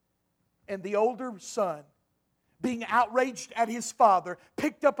 And the older son, being outraged at his father,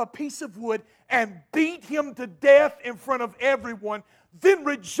 picked up a piece of wood and beat him to death in front of everyone, then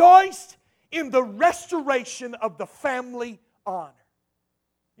rejoiced in the restoration of the family honor.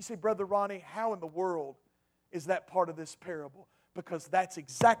 You say, Brother Ronnie, how in the world is that part of this parable? Because that's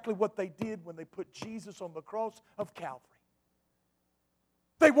exactly what they did when they put Jesus on the cross of Calvary.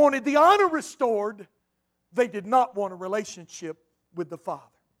 They wanted the honor restored. They did not want a relationship with the Father.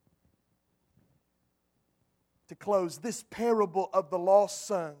 To close, this parable of the lost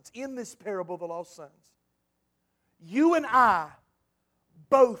sons, in this parable of the lost sons, you and I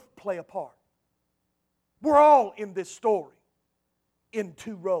both play a part. We're all in this story in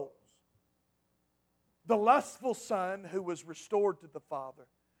two roles. The lustful son who was restored to the father.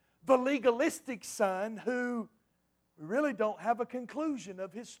 The legalistic son who we really don't have a conclusion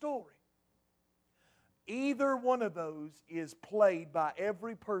of his story. Either one of those is played by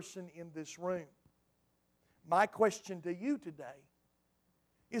every person in this room. My question to you today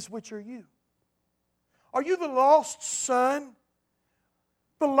is, which are you? Are you the lost son?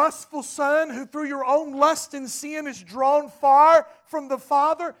 The lustful son who through your own lust and sin is drawn far from the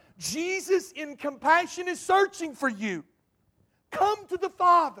Father? Jesus in compassion is searching for you. Come to the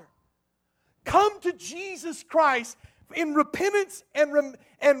Father. Come to Jesus Christ in repentance and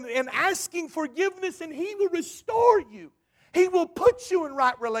asking forgiveness, and He will restore you. He will put you in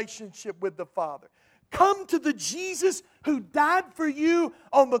right relationship with the Father. Come to the Jesus who died for you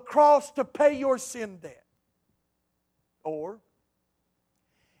on the cross to pay your sin debt. Or,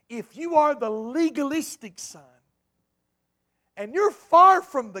 if you are the legalistic son, and you're far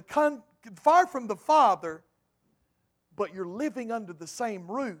from the Father, but you're living under the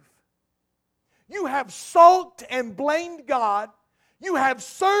same roof, you have sulked and blamed God. You have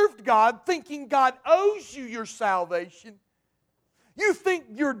served God thinking God owes you your salvation. You think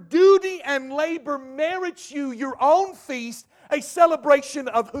your duty and labor merits you your own feast, a celebration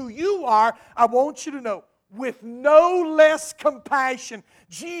of who you are. I want you to know, with no less compassion,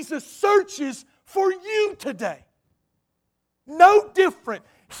 Jesus searches for you today. No different.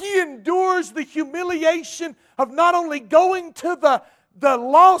 He endures the humiliation of not only going to the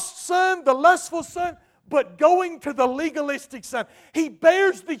lost son, the lustful son, but going to the legalistic side. He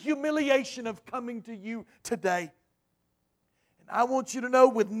bears the humiliation of coming to you today. And I want you to know,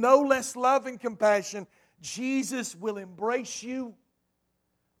 with no less love and compassion, Jesus will embrace you,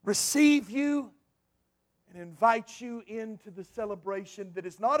 receive you, and invite you into the celebration that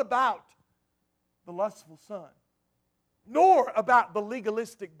is not about the lustful son, nor about the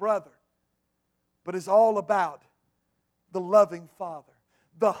legalistic brother, but is all about the loving Father.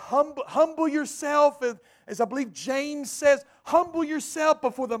 The humble yourself, as I believe James says, humble yourself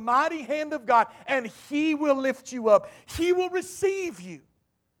before the mighty hand of God, and He will lift you up. He will receive you.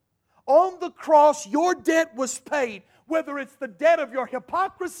 On the cross, your debt was paid. Whether it's the debt of your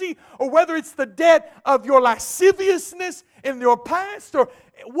hypocrisy or whether it's the debt of your lasciviousness in your past or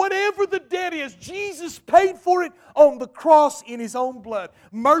whatever the debt is, Jesus paid for it on the cross in His own blood.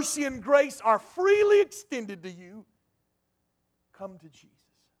 Mercy and grace are freely extended to you. Come to Jesus.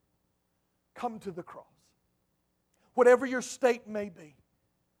 Come to the cross. Whatever your state may be,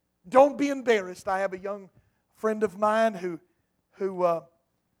 don't be embarrassed. I have a young friend of mine who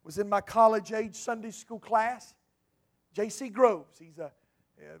was in my college-age Sunday school class. J.C. Groves. He's a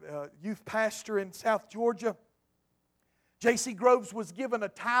youth pastor in South Georgia. J.C. Groves was given a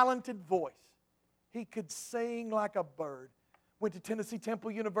talented voice. He could sing like a bird. Went to Tennessee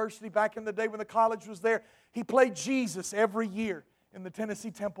Temple University back in the day when the college was there. He played Jesus every year in the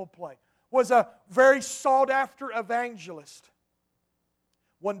Tennessee Temple play. Was a very sought-after evangelist.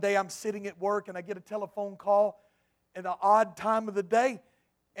 One day I'm sitting at work and I get a telephone call at an odd time of the day.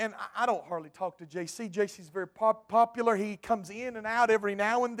 And I don't hardly talk to JC. JC's very popular. He comes in and out every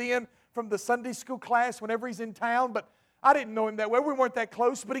now and then from the Sunday school class whenever he's in town. But I didn't know him that well. We weren't that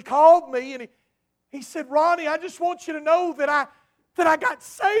close. But he called me and he said, "Ronnie, I just want you to know that I got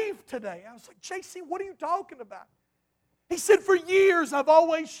saved today." I was like, "JC, what are you talking about?" He said, "For years I've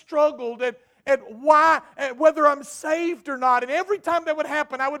always struggled at whether I'm saved or not. And every time that would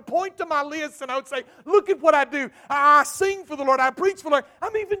happen, I would point to my list and I would say, look at what I do. I sing for the Lord. I preach for the Lord.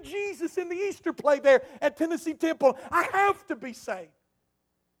 I'm even Jesus in the Easter play there at Tennessee Temple. I have to be saved."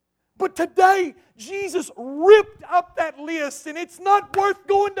 But today, Jesus ripped up that list, and it's not worth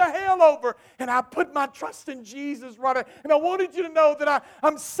going to hell over. And I put my trust in Jesus, right? And I wanted you to know that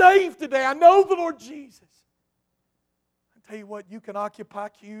I'm saved today. I know the Lord Jesus. I tell you what, you can occupy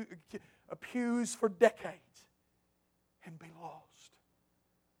pews for decades and be lost,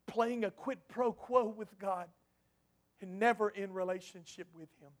 playing a quid pro quo with God and never in relationship with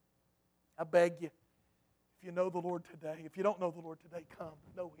Him. I beg you, if you know the Lord today, if you don't know the Lord today, come,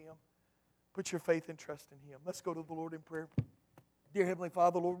 know Him. Put your faith and trust in Him. Let's go to the Lord in prayer. Dear Heavenly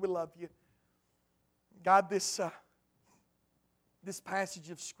Father, Lord, we love You. God, this passage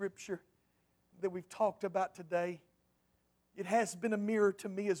of Scripture that we've talked about today, it has been a mirror to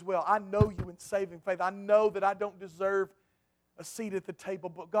me as well. I know You in saving faith. I know that I don't deserve a seat at the table.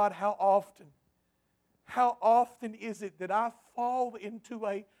 But God, how often is it that I fall into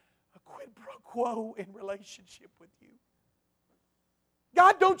a quid pro quo in relationship with You?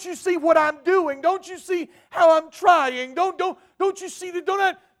 God, don't You see what I'm doing? Don't You see how I'm trying? Don't You see that?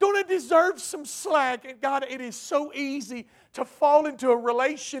 Don't I deserve some slack? And God, it is so easy to fall into a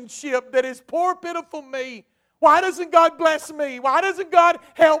relationship that is poor, pitiful me. Why doesn't God bless me? Why doesn't God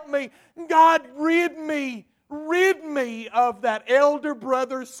help me? God, rid me of that elder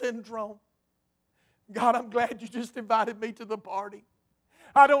brother syndrome. God, I'm glad You just invited me to the party.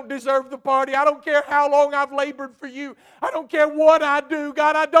 I don't deserve the party. I don't care how long I've labored for You. I don't care what I do.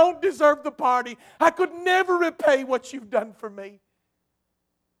 God, I don't deserve the party. I could never repay what You've done for me.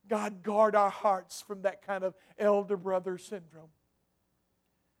 God, guard our hearts from that kind of elder brother syndrome.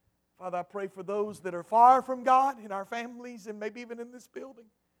 Father, I pray for those that are far from God in our families and maybe even in this building.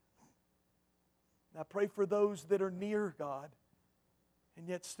 And I pray for those that are near God and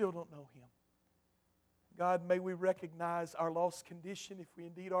yet still don't know Him. God, may we recognize our lost condition if we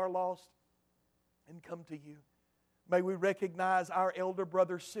indeed are lost and come to You. May we recognize our elder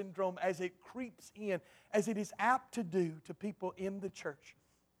brother syndrome as it creeps in, as it is apt to do to people in the church.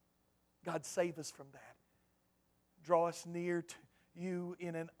 God, save us from that. Draw us near to You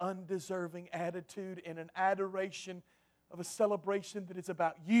in an undeserving attitude, in an adoration of a celebration that is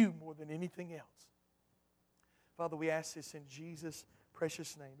about You more than anything else. Father, we ask this in Jesus'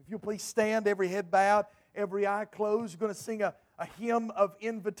 precious name. If you'll please stand, every head bowed, every eye closed. We're going to sing a hymn of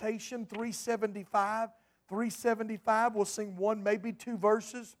invitation, 375. 375, we'll sing one, maybe two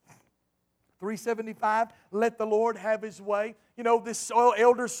verses. 375, let the Lord have His way. You know, this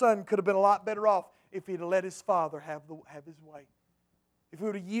elder son could have been a lot better off if he'd let his father have his way. If he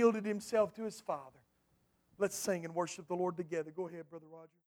would have yielded himself to his Father. Let's sing and worship the Lord together. Go ahead, Brother Roger.